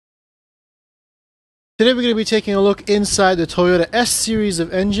Today we're going to be taking a look inside the Toyota S series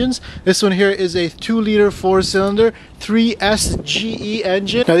of engines. This one here is a 2-liter 4-cylinder 3S GE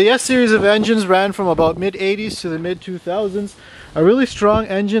engine. Now the S series of engines ran from about mid-80s to the mid-2000s. A really strong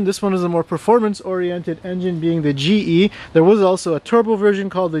engine. This one is a more performance-oriented engine, being the GE. There was also a turbo version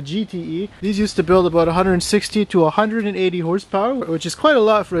called the GTE. These used to build about 160 to 180 horsepower, which is quite a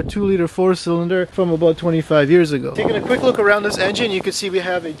lot for a 2-liter 4-cylinder from about 25 years ago. Taking a quick look around this engine, you can see we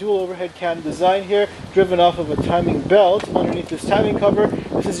have a dual overhead cam design here, driven off of a timing belt. Underneath this timing cover,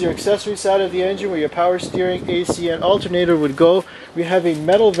 this is your accessory side of the engine where your power steering, AC, and alternator would go. We have a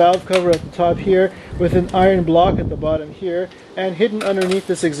metal valve cover at the top here with an iron block at the bottom here, and hidden underneath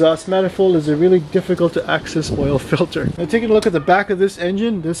this exhaust manifold is a really difficult to access oil filter. Now taking a look at the back of this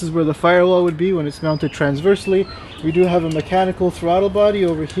engine, this is where the firewall would be when it's mounted transversely. We do have a mechanical throttle body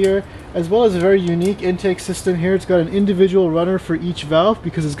over here, as well as a very unique intake system here. It's got an individual runner for each valve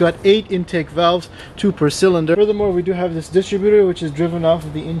because it's got 8 intake valves, 2 per cylinder. Furthermore, we do have this distributor which is driven off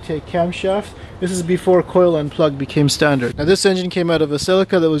of the intake camshaft. This is before coil and plug became standard. Now this engine came out of a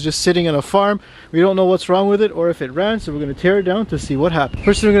Celica that was just sitting on a farm. We don't know what's wrong with it or if it ran, so we're going to tear it down to see what happened.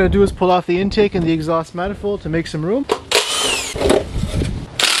 First thing we're going to do is pull off the intake and the exhaust manifold to make some room.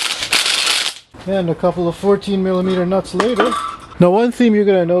 And a couple of 14mm nuts later. Now one theme you're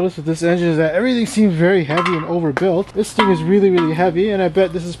going to notice with this engine is that everything seems very heavy and overbuilt. This thing is really heavy, and I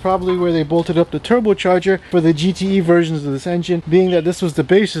bet this is probably where they bolted up the turbocharger for the GTE versions of this engine, being that this was the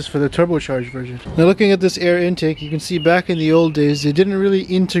basis for the turbocharged version. Now looking at this air intake, you can see back in the old days they didn't really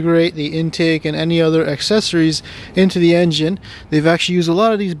integrate the intake and any other accessories into the engine. They've actually used a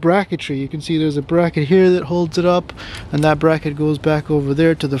lot of these bracketry. You can see there's a bracket here that holds it up, and that bracket goes back over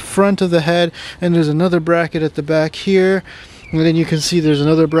there to the front of the head, and there's another bracket at the back here. And then you can see there's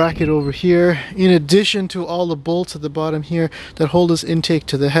another bracket over here, in addition to all the bolts at the bottom here that hold this intake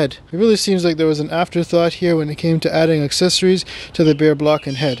to the head. It really seems like there was an afterthought here when it came to adding accessories to the bare block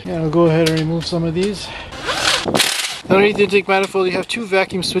and head. And I'll go ahead and remove some of these. Underneath the intake manifold you have 2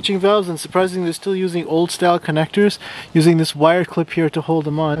 vacuum switching valves, and surprisingly they're still using old style connectors, using this wire clip here to hold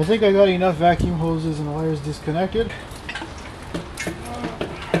them on. I think I got enough vacuum hoses and wires disconnected.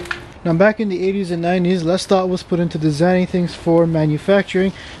 Now back in the 80s and 90s, less thought was put into designing things for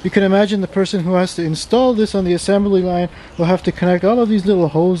manufacturing. You can imagine the person who has to install this on the assembly line will have to connect all of these little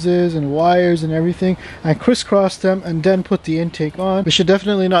hoses and wires and everything and crisscross them and then put the intake on. It should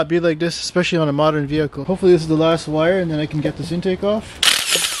definitely not be like this, especially on a modern vehicle. Hopefully this is the last wire and then I can get this intake off.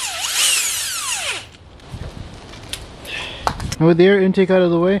 And with the air intake out of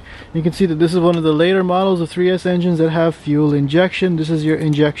the way, you can see that this is one of the later models of 3S engines that have fuel injection. This is your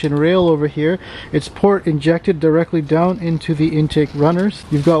injection rail over here. It's port injected directly down into the intake runners.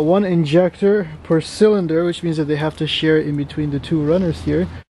 You've got 1 injector per cylinder, which means that they have to share it in between the 2 runners here.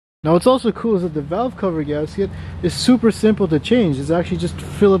 Now what's also cool is that the valve cover gasket is super simple to change. It's actually just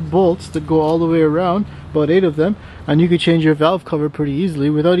Phillips bolts that go all the way around, about 8 of them, and you could change your valve cover pretty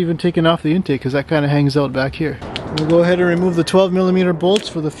easily without even taking off the intake, because that kind of hangs out back here. We'll go ahead and remove the 12mm bolts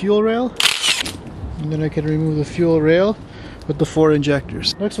for the fuel rail, and then I can remove the fuel rail with the 4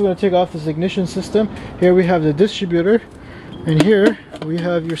 injectors. Next we're going to take off this ignition system. Here we have the distributor, and here we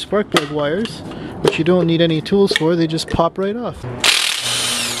have your spark plug wires, which you don't need any tools for, they just pop right off.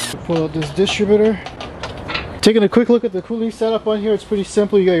 Pull out this distributor. Taking a quick look at the cooling setup on here, it's pretty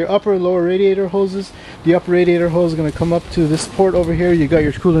simple. You got your upper and lower radiator hoses. The upper radiator hose is going to come up to this port over here. You got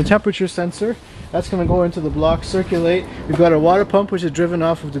your coolant temperature sensor. That's going to go into the block, circulate. We've got our water pump, which is driven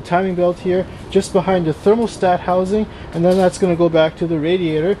off of the timing belt here, just behind the thermostat housing, and then that's going to go back to the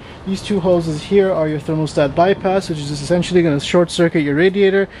radiator. These 2 hoses here are your thermostat bypass, which is essentially going to short circuit your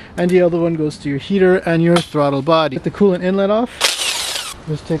radiator, and the other one goes to your heater and your throttle body. Get the coolant inlet off.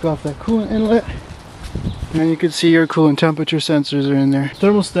 Just take off that coolant inlet, and you can see your coolant temperature sensors are in there.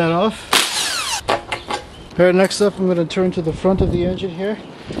 Thermostat off. Alright, next up I'm going to turn to the front of the engine here.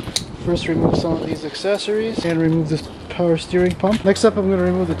 First remove some of these accessories and remove this power steering pump. Next up I'm going to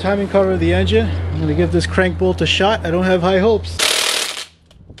remove the timing cover of the engine. I'm going to give this crank bolt a shot. I don't have high hopes.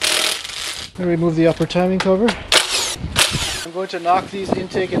 I'm going to remove the upper timing cover. I'm going to knock these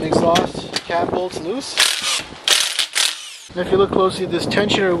intake and exhaust cam bolts loose. And if you look closely, this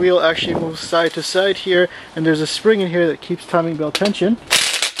tensioner wheel actually moves side to side here, and there's a spring in here that keeps timing belt tension.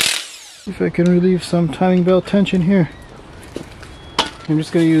 See if I can relieve some timing belt tension here. I'm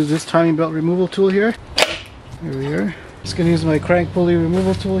just going to use this timing belt removal tool here. Here we are. Just going to use my crank pulley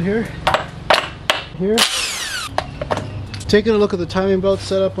removal tool here. Taking a look at the timing belt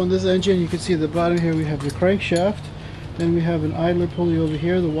setup on this engine, you can see at the bottom here we have the crankshaft. Then we have an idler pulley over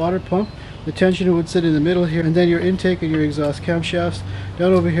here, the water pump. The tensioner would sit in the middle here, and then your intake and your exhaust camshafts.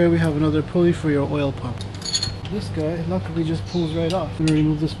 Down over here we have another pulley for your oil pump. This guy luckily just pulls right off. I'm going to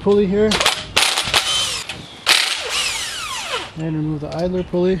remove this pulley here. And remove the idler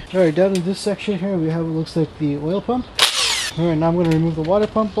pulley. Alright, down in this section here we have what looks like the oil pump. Alright, now I'm going to remove the water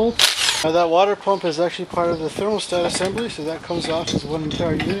pump bolt. Now that water pump is actually part of the thermostat assembly, so that comes off as one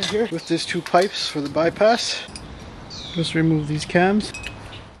entire unit here with these two pipes for the bypass. Just remove these cams.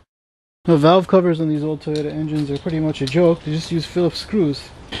 The valve covers on these old Toyota engines are pretty much a joke. They just use Phillips screws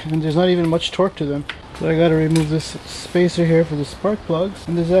and there's not even much torque to them. So I got to remove this spacer here for the spark plugs,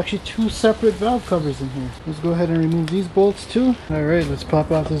 and there's actually two separate valve covers in here. Let's go ahead and remove these bolts too. Alright, let's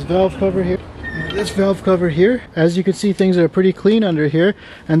pop off this valve cover here. This valve cover here, as you can see, things are pretty clean under here,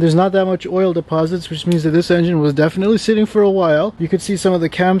 and there's not that much oil deposits, which means that this engine was definitely sitting for a while. You can see some of the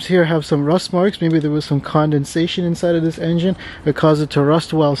cams here have some rust marks. Maybe there was some condensation inside of this engine that caused it to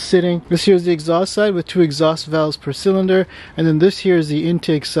rust while sitting. This here is the exhaust side with 2 exhaust valves per cylinder, and then this here is the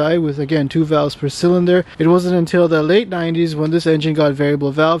intake side with, again, 2 valves per cylinder. It wasn't until the late 90s when this engine got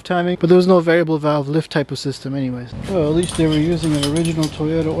variable valve timing, but there was no variable valve lift type of system anyways. Well, at least they were using an original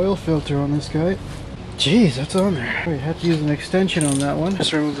Toyota oil filter on this guy. Jeez, that's on there. We had to use an extension on that one.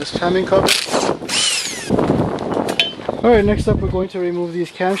 Just remove this timing cover. Alright, next up we're going to remove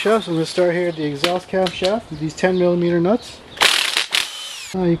these camshafts. I'm going to start here at the exhaust camshaft with these 10mm nuts.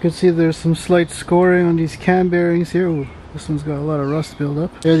 You can see there's some slight scoring on these cam bearings here. Ooh, this one's got a lot of rust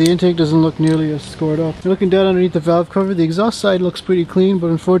buildup. Yeah, the intake doesn't look nearly as scored up. Looking down underneath the valve cover, the exhaust side looks pretty clean, but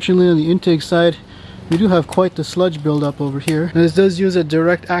unfortunately on the intake side we do have quite the sludge buildup over here. Now this does use a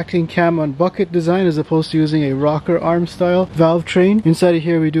direct acting cam on bucket design as opposed to using a rocker arm style valve train. Inside of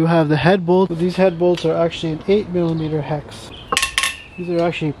here we do have the head bolt, but these head bolts are actually an 8mm hex. These are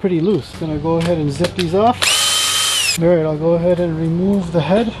actually pretty loose. Gonna go ahead and zip these off. Alright, I'll go ahead and remove the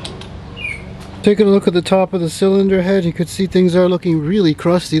head. Taking a look at the top of the cylinder head, you could see things are looking really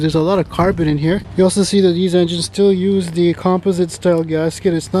crusty. There's a lot of carbon in here. You also see that these engines still use the composite style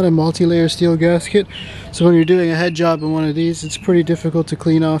gasket. It's not a multi-layer steel gasket, so when you're doing a head job in one of these, it's pretty difficult to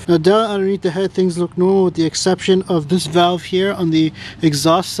clean off. Now down underneath the head, things look normal with the exception of this valve here on the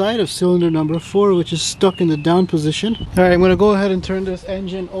exhaust side of cylinder number 4, which is stuck in the down position. Alright, I'm going to go ahead and turn this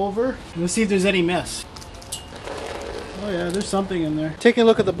engine over. Let's see if there's any mess. Oh yeah, there's something in there. Taking a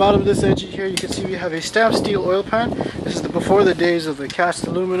look at the bottom of this engine here, you can see we have a stamped steel oil pan. This is before the days of the cast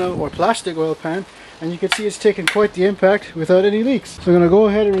aluminum or plastic oil pan. And you can see it's taken quite the impact without any leaks. So I'm going to go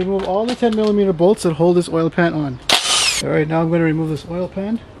ahead and remove all the 10mm bolts that hold this oil pan on. Alright, now I'm going to remove this oil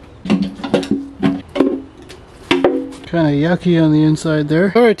pan. Kind of yucky on the inside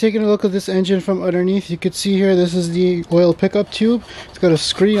there. Alright, taking a look at this engine from underneath, you can see here this is the oil pickup tube. It's got a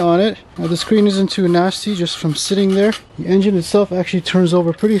screen on it. Now the screen isn't too nasty just from sitting there. The engine itself actually turns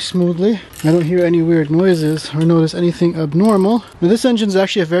over pretty smoothly. I don't hear any weird noises or notice anything abnormal. Now this engine is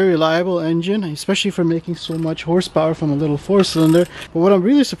actually a very reliable engine, especially for making so much horsepower from a little 4-cylinder. But what I'm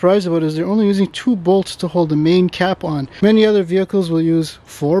really surprised about is they're only using 2 bolts to hold the main cap on. Many other vehicles will use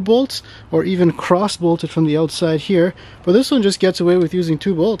 4 bolts or even cross-bolted from the outside here. But this one just gets away with using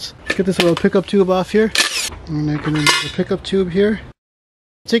 2 bolts. Let's get this little pickup tube off here. And I can remove the pickup tube here.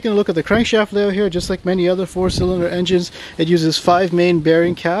 Taking a look at the crankshaft layout here, just like many other 4-cylinder engines, it uses 5 main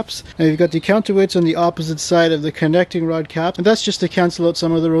bearing caps. Now you've got the counterweights on the opposite side of the connecting rod cap, and that's just to cancel out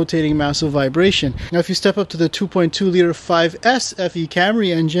some of the rotating mass of vibration. Now if you step up to the 2.2 liter 5S FE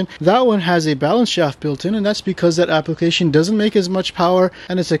Camry engine, that one has a balance shaft built in, and that's because that application doesn't make as much power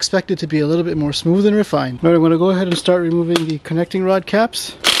and it's expected to be a little bit more smooth and refined. Alright, I'm going to go ahead and start removing the connecting rod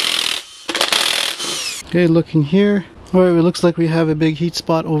caps. Okay, looking here. Alright, it looks like we have a big heat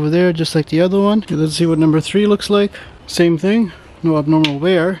spot over there, just like the other one. Okay, let's see what number 3 looks like. Same thing, no abnormal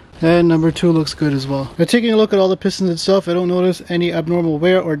wear. And number 2 looks good as well. Now taking a look at all the pistons itself, I don't notice any abnormal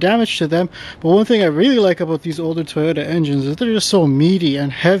wear or damage to them. But one thing I really like about these older Toyota engines is they're just so meaty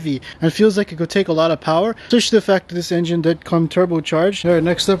and heavy. And it feels like it could take a lot of power. Especially the fact that this engine did come turbocharged. Alright,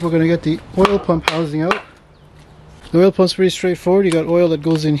 next up we're going to get the oil pump housing out. The oil pump's pretty straightforward. You got oil that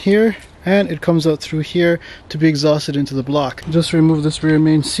goes in here, and it comes out through here to be exhausted into the block. Just remove this rear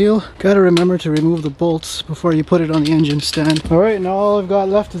main seal. Gotta remember to remove the bolts before you put it on the engine stand. Alright, now all I've got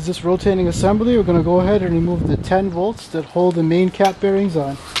left is this rotating assembly. We're gonna go ahead and remove the 10 volts that hold the main cap bearings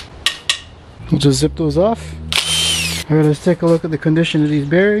on. We'll just zip those off. Alright, let's take a look at the condition of these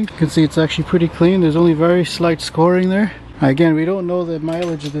bearings. You can see it's actually pretty clean. There's only very slight scoring there. Again, we don't know the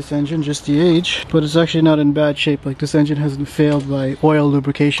mileage of this engine, just the age, but it's actually not in bad shape. Like, this engine hasn't failed by oil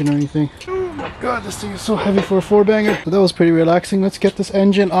lubrication or anything. Oh my god, this thing is so heavy for a 4-banger. But that was pretty relaxing. Let's get this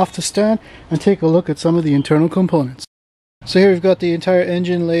engine off the stand and take a look at some of the internal components. So here we've got the entire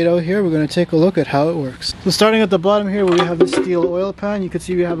engine laid out here. We're going to take a look at how it works. So starting at the bottom here where we have the steel oil pan, you can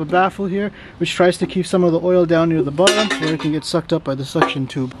see we have a baffle here which tries to keep some of the oil down near the bottom where it can get sucked up by the suction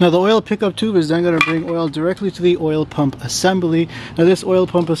tube. Now the oil pickup tube is then going to bring oil directly to the oil pump assembly. Now this oil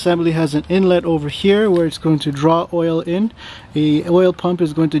pump assembly has an inlet over here where it's going to draw oil in. The oil pump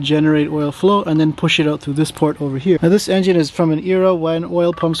is going to generate oil flow and then push it out through this port over here. Now this engine is from an era when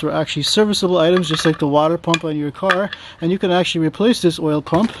oil pumps were actually serviceable items, just like the water pump on your car, and you can actually replace this oil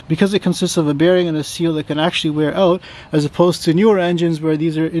pump because it consists of a bearing and a seal that can actually wear out, as opposed to newer engines where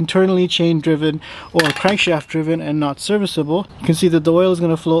these are internally chain driven or crankshaft driven and not serviceable. You can see that the oil is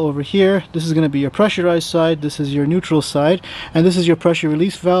going to flow over here. This is going to be your pressurized side, this is your neutral side, and this is your pressure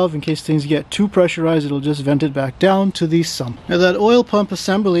release valve. In case things get too pressurized, it'll just vent it back down to the sump. Now that oil pump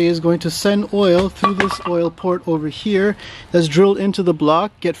assembly is going to send oil through this oil port over here that's drilled into the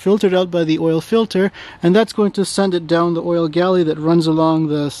block, get filtered out by the oil filter, and that's going to send it down the oil galley that runs along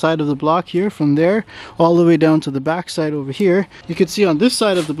the side of the block here, from there all the way down to the back side over here. You can see on this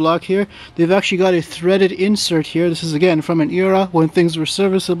side of the block here they've actually got a threaded insert here. This is again from an era when things were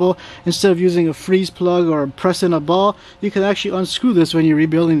serviceable. Instead of using a freeze plug or pressing a ball, you can actually unscrew this when you're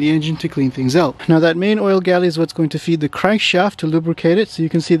rebuilding the engine to clean things out. Now that main oil galley is what's going to feed the crankshaft to lubricate it, so you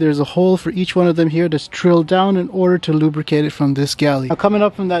can see there's a hole for each one of them here that's drilled down in order to lubricate it from this galley. Now coming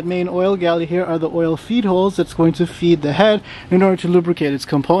up from that main oil galley here are the oil feed holes that's going to feed the head in order to lubricate its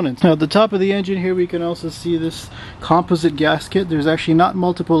components. Now at the top of the engine here we can also see this composite gasket. There's actually not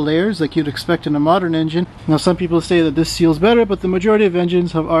multiple layers like you'd expect in a modern engine. Now some people say that this seals better, but the majority of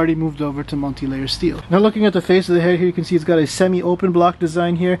engines have already moved over to multi-layer steel. Now looking at the face of the head here, you can see it's got a semi-open block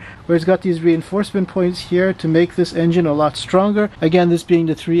design here where it's got these reinforcement points here to make this engine a lot stronger. Again, this being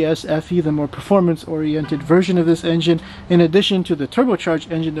the 3S FE, the more performance oriented version of this engine, in addition to the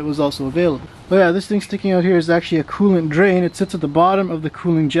turbocharged engine that was also available. But yeah, this thing sticking out here is actually a coolant drain. It sits at the bottom of the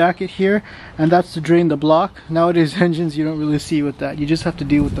cooling jacket here, and that's to drain the block. Nowadays engines you don't really see with that, you just have to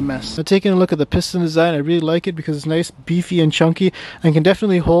deal with the mess. Now taking a look at the piston design, I really like it because it's nice, beefy and chunky, and can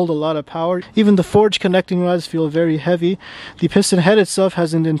definitely hold a lot of power. Even the forged connecting rods feel very heavy. The piston head itself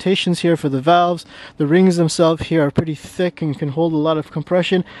has indentations here for the valves. The rings themselves here are pretty thick and can hold a lot of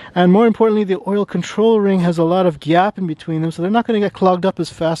compression, and more importantly the oil control ring has a lot of gap in between them, so they're not going to get clogged up as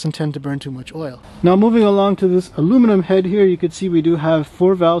fast and tend to burn too much oil. Now moving along to this aluminum head here, you can see we do have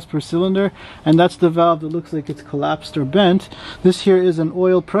 4 valves per cylinder, and that's the valve that looks like it's collapsed or bent. This here is an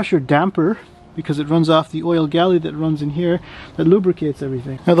oil pressure damper because it runs off the oil galley that runs in here that lubricates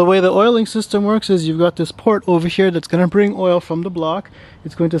everything. Now the way the oiling system works is you've got this port over here that's going to bring oil from the block.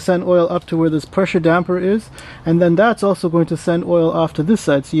 It's going to send oil up to where this pressure damper is, and then that's also going to send oil off to this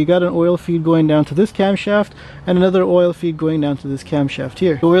side. So you got an oil feed going down to this camshaft and another oil feed going down to this camshaft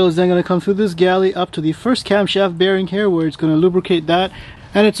here. The oil is then going to come through this galley up to the first camshaft bearing here where it's going to lubricate that,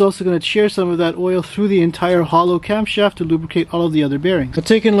 and it's also going to share some of that oil through the entire hollow camshaft to lubricate all of the other bearings. So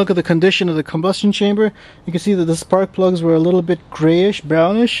taking a look at the condition of the combustion chamber, you can see that the spark plugs were a little bit grayish,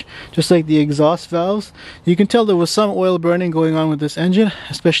 brownish, just like the exhaust valves. You can tell there was some oil burning going on with this engine,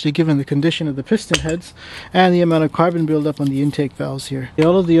 especially given the condition of the piston heads and the amount of carbon buildup on the intake valves here.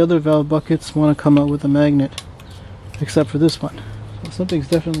 All of the other valve buckets want to come out with a magnet, except for this one. Something's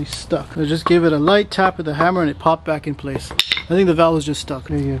definitely stuck. I just gave it a light tap with the hammer and it popped back in place. I think the valve is just stuck.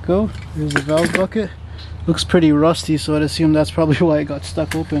 There you go. Here's the valve bucket. Looks pretty rusty, so I'd assume that's probably why it got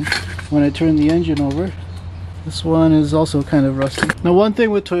stuck open when I turned the engine over. This one is also kind of rusty. Now one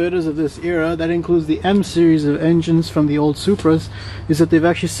thing with Toyotas of this era, that includes the M series of engines from the old Supras, is that they've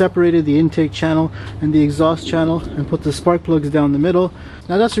actually separated the intake channel and the exhaust channel and put the spark plugs down the middle.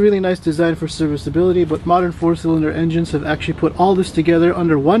 Now that's a really nice design for serviceability, but modern 4-cylinder engines have actually put all this together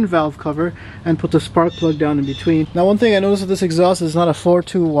under one valve cover and put the spark plug down in between. Now one thing I noticed with this exhaust is not a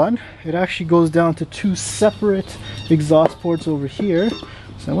 4-2-1. It actually goes down to 2 separate exhaust ports over here.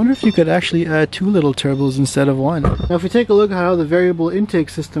 So I wonder if you could actually add 2 little turbos instead of 1. Now if we take a look at how the variable intake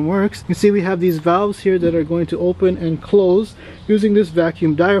system works, you can see we have these valves here that are going to open and close using this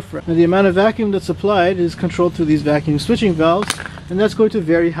vacuum diaphragm. Now the amount of vacuum that's applied is controlled through these vacuum switching valves, and that's going to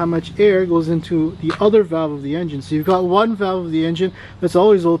vary how much air goes into the other valve of the engine. So you've got one valve of the engine that's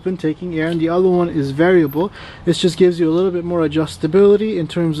always open, taking air, and the other one is variable. This just gives you a little bit more adjustability in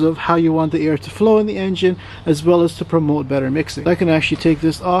terms of how you want the air to flow in the engine, as well as to promote better mixing. I can actually take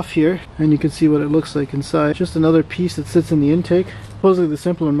this off here and you can see what it looks like inside. Just another piece that sits in the intake. Supposedly the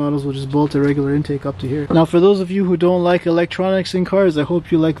simpler models will just bolt a regular intake up to here. Now for those of you who don't like electronics in cars, I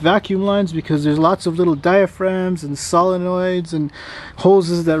hope you like vacuum lines, because there's lots of little diaphragms and solenoids and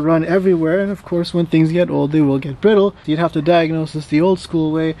hoses that run everywhere, and of course when things get old they will get brittle. You'd have to diagnose this the old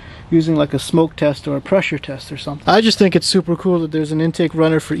school way, using like a smoke test or a pressure test or something. I just think it's super cool that there's an intake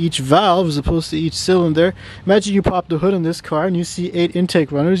runner for each valve as opposed to each cylinder. Imagine you pop the hood in this car and you see 8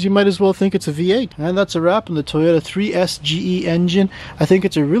 intake runners, you might as well think it's a V8. And that's a wrap on the Toyota 3S GE engine. I think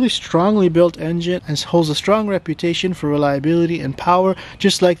it's a really strongly built engine and holds a strong reputation for reliability and power,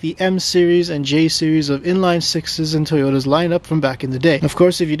 just like the M series and J series of inline 6s in Toyota's lineup from back in the day. Of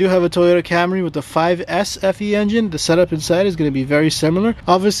course, if you do have a Toyota Camry with the 5S FE engine, the setup inside is going to be very similar.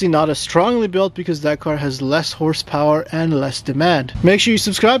 Obviously not as strongly built because that car has less horsepower and less demand. Make sure you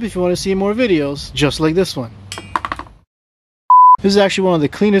subscribe if you want to see more videos just like this one. This is actually one of the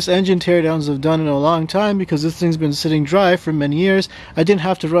cleanest engine teardowns I've done in a long time, because this thing's been sitting dry for many years. I didn't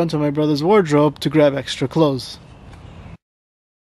have to run to my brother's wardrobe to grab extra clothes.